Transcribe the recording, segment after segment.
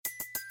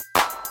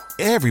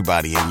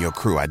Everybody in your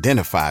crew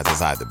identifies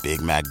as either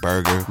Big Mac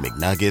Burger,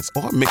 McNuggets,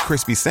 or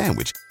McCrispy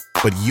Sandwich.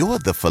 But you're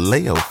the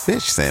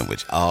Filet-O-Fish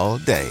Sandwich all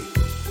day.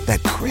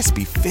 That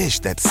crispy fish,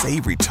 that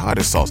savory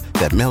tartar sauce,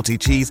 that melty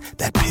cheese,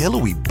 that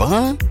pillowy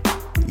bun.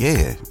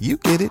 Yeah, you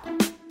get it.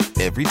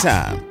 Every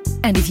time.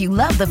 And if you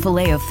love the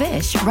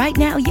Filet-O-Fish, right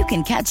now you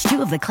can catch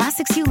two of the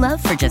classics you love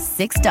for just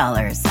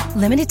 $6.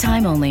 Limited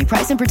time only.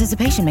 Price and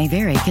participation may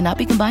vary. Cannot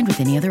be combined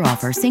with any other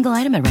offer. Single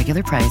item at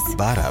regular price.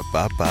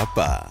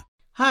 Ba-da-ba-ba-ba.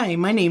 Hi,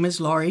 my name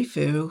is Laurie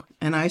Fu,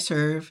 and I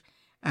serve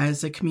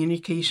as a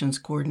communications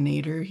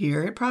coordinator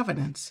here at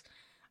Providence.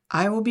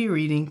 I will be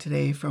reading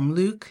today from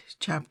Luke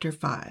chapter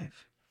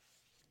 5.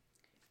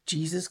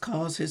 Jesus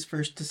calls his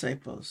first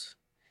disciples.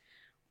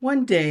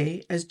 One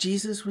day, as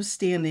Jesus was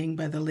standing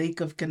by the lake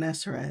of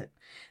Gennesaret,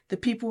 the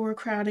people were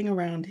crowding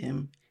around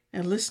him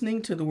and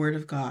listening to the word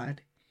of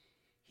God.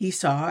 He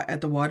saw at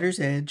the water's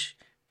edge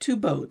 2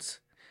 boats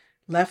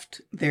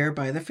left there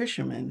by the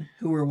fishermen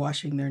who were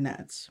washing their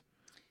nets.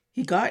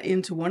 He got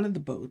into one of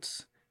the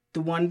boats, the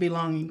one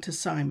belonging to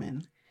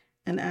Simon,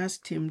 and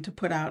asked him to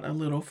put out a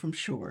little from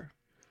shore.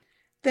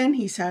 Then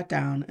he sat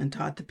down and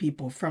taught the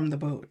people from the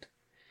boat.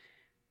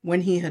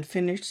 When he had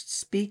finished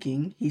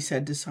speaking, he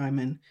said to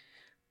Simon,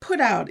 "Put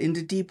out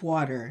into deep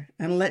water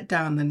and let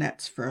down the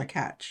nets for a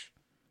catch."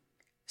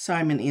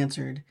 Simon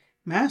answered,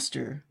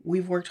 "Master,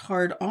 we've worked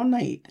hard all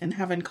night and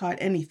haven't caught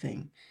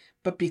anything,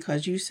 but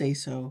because you say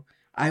so,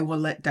 I will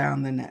let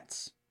down the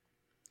nets."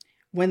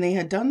 When they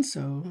had done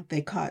so,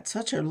 they caught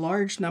such a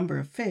large number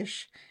of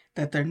fish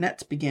that their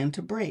nets began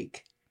to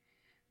break.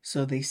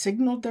 So they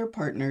signaled their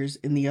partners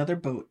in the other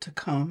boat to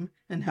come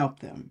and help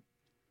them.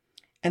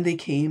 And they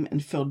came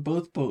and filled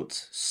both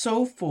boats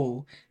so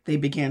full they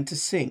began to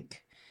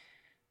sink.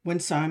 When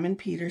Simon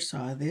Peter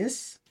saw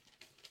this,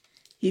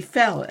 he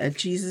fell at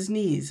Jesus'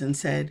 knees and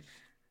said,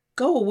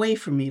 "Go away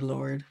from me,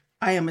 Lord.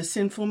 I am a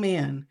sinful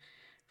man."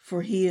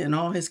 For he and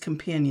all his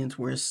companions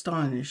were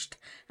astonished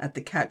at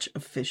the catch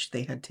of fish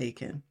they had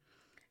taken.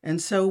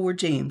 And so were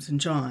James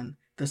and John,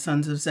 the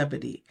sons of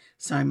Zebedee,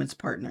 Simon's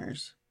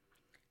partners.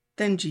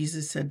 Then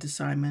Jesus said to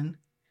Simon,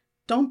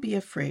 "Don't be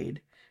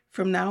afraid.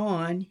 From now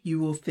on you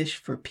will fish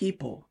for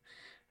people."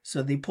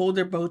 So they pulled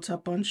their boats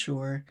up on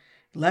shore,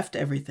 left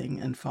everything,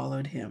 and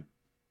followed him.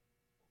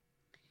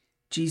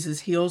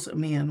 Jesus heals a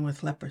man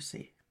with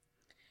leprosy.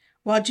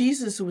 While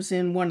Jesus was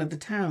in one of the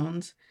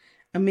towns,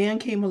 a man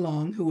came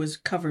along who was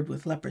covered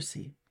with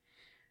leprosy.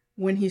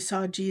 When he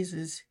saw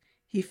Jesus,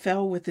 he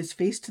fell with his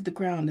face to the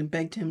ground and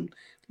begged him,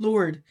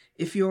 "Lord,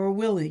 if you are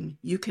willing,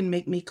 you can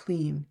make me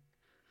clean."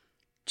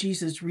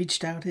 Jesus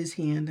reached out his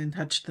hand and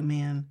touched the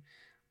man.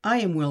 "I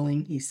am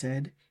willing," he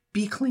said,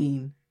 "be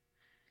clean."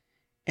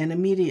 And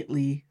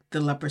immediately the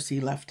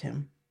leprosy left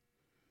him.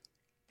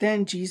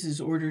 Then Jesus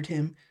ordered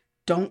him,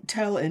 "Don't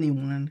tell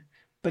anyone,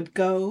 but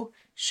go,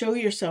 show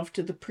yourself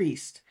to the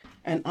priest,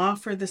 and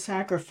offer the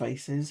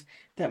sacrifices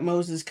that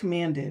Moses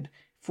commanded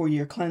for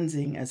your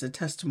cleansing as a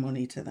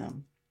testimony to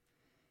them."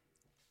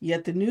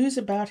 Yet the news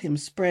about him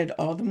spread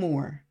all the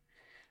more,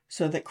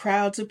 so that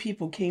crowds of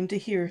people came to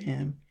hear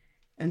him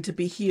and to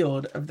be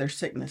healed of their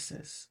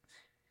sicknesses.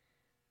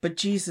 But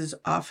Jesus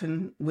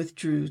often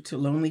withdrew to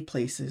lonely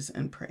places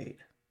and prayed.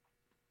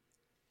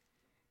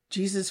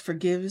 Jesus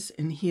forgives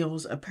and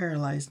heals a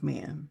paralyzed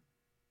man.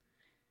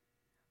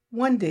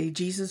 One day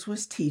Jesus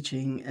was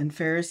teaching, and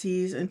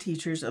Pharisees and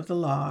teachers of the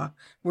law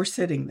were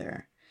sitting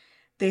there.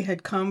 They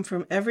had come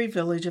from every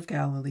village of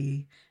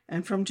Galilee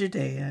and from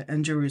Judea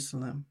and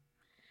Jerusalem.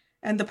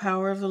 And the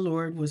power of the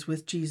Lord was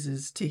with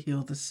Jesus to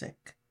heal the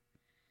sick.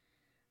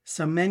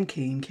 Some men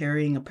came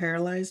carrying a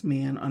paralyzed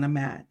man on a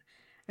mat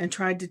and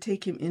tried to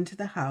take him into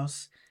the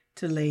house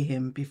to lay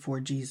him before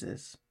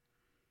Jesus.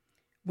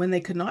 When they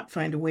could not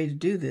find a way to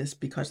do this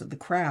because of the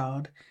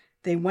crowd,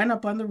 they went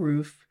up on the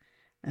roof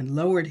and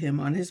lowered him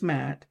on his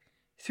mat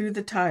through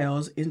the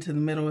tiles into the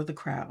middle of the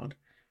crowd,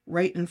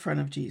 right in front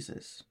of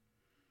Jesus.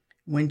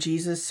 When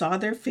Jesus saw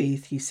their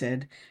faith, he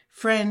said,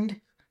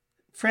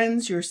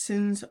 Friends, your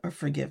sins are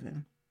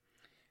forgiven."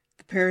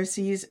 The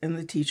Pharisees and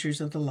the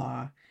teachers of the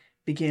law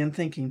began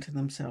thinking to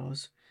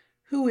themselves,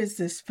 "Who is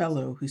this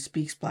fellow who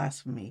speaks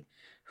blasphemy?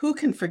 Who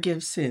can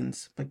forgive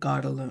sins but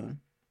God alone?"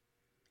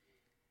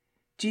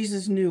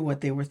 Jesus knew what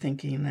they were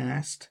thinking and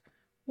asked,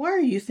 "Why are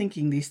you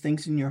thinking these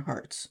things in your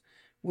hearts?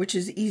 Which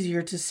is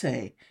easier to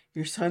say,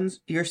 your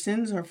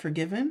sins are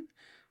forgiven,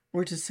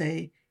 or to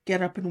say,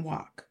 get up and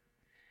walk?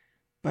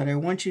 But I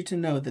want you to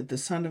know that the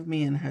Son of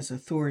Man has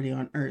authority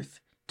on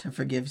earth to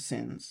forgive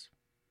sins."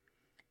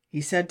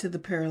 He said to the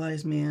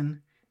paralyzed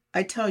man,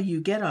 "I tell you,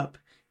 get up,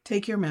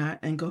 take your mat,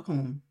 and go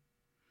home."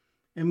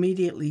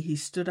 Immediately he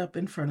stood up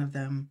in front of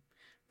them,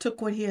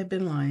 took what he had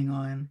been lying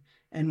on,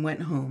 and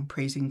went home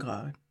praising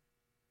God.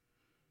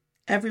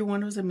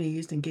 Everyone was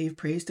amazed and gave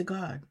praise to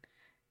God.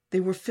 They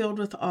were filled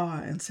with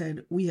awe and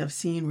said, "We have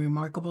seen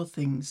remarkable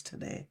things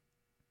today."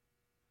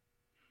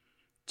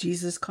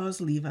 Jesus calls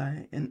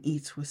Levi and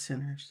eats with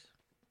sinners.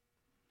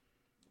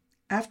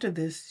 After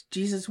this,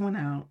 Jesus went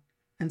out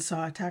and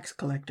saw a tax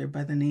collector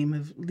by the name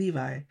of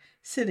Levi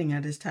sitting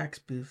at his tax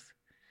booth.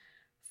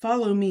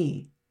 "Follow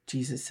me,"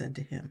 Jesus said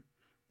to him.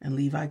 And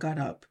Levi got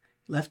up,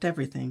 left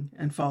everything,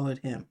 and followed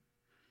him.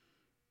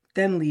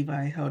 Then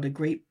Levi held a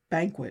great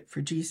banquet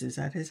for Jesus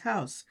at his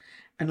house,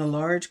 and a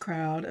large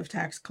crowd of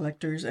tax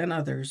collectors and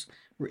others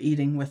were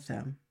eating with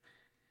them.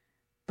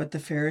 But the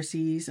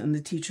Pharisees and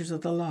the teachers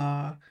of the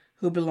law,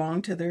 who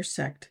belonged to their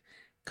sect,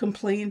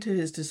 complained to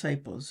his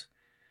disciples,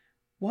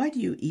 "Why do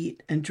you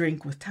eat and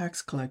drink with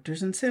tax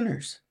collectors and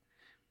sinners?"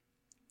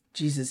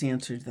 Jesus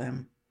answered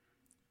them,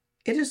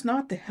 "It is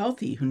not the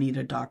healthy who need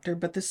a doctor,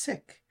 but the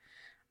sick.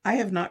 I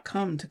have not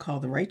come to call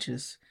the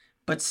righteous,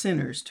 but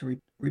sinners to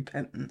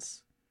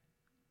repentance."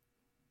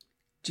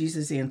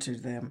 Jesus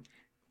answered them,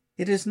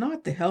 "It is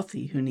not the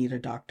healthy who need a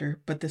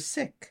doctor, but the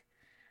sick.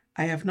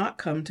 I have not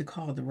come to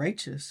call the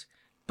righteous,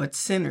 but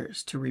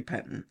sinners to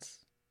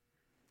repentance."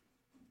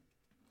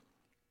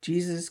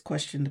 Jesus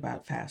questioned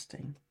about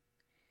fasting.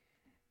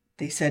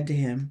 They said to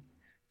him,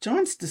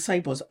 "John's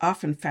disciples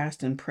often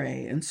fast and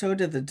pray, and so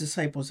do the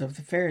disciples of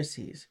the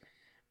Pharisees.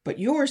 But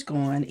yours go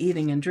on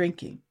eating and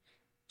drinking."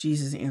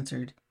 Jesus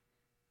answered,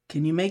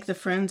 "Can you make the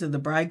friends of the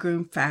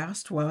bridegroom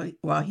fast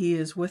while he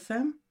is with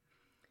them?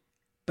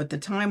 But the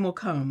time will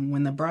come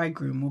when the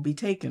bridegroom will be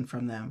taken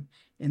from them.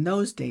 In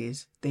those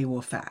days they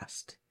will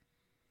fast."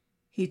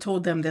 He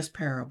told them this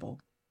parable.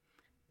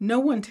 "No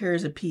one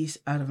tears a piece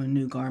out of a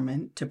new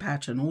garment to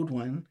patch an old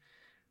one.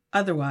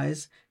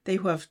 Otherwise, they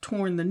will have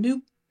torn the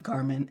new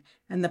garment,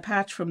 and the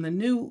patch from the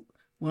new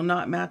will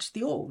not match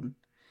the old.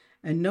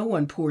 And no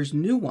one pours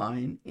new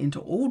wine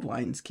into old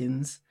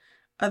wineskins.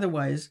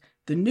 Otherwise,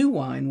 the new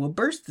wine will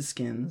burst the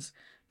skins,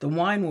 the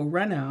wine will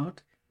run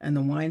out, and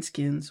the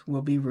wineskins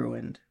will be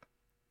ruined.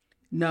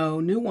 No,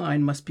 new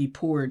wine must be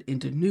poured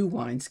into new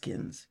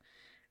wineskins.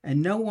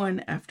 And no one,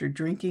 after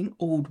drinking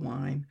old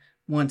wine,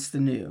 wants the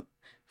new,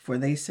 for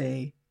they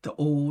say, the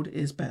old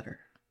is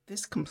better."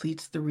 This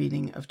completes the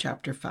reading of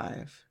chapter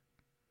 5.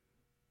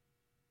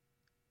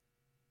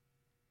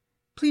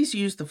 Please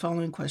use the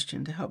following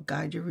question to help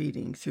guide your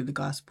reading through the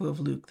Gospel of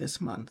Luke this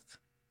month.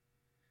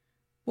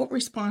 What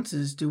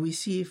responses do we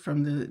see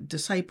from the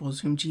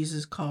disciples whom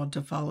Jesus called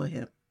to follow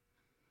him?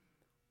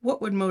 What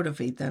would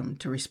motivate them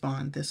to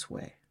respond this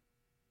way?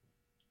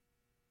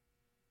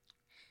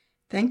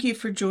 Thank you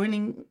for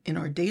joining in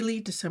our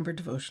daily December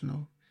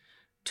devotional.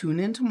 Tune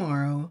in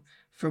tomorrow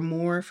for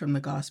more from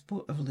the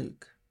Gospel of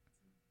Luke.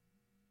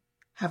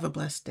 Have a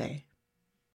blessed day.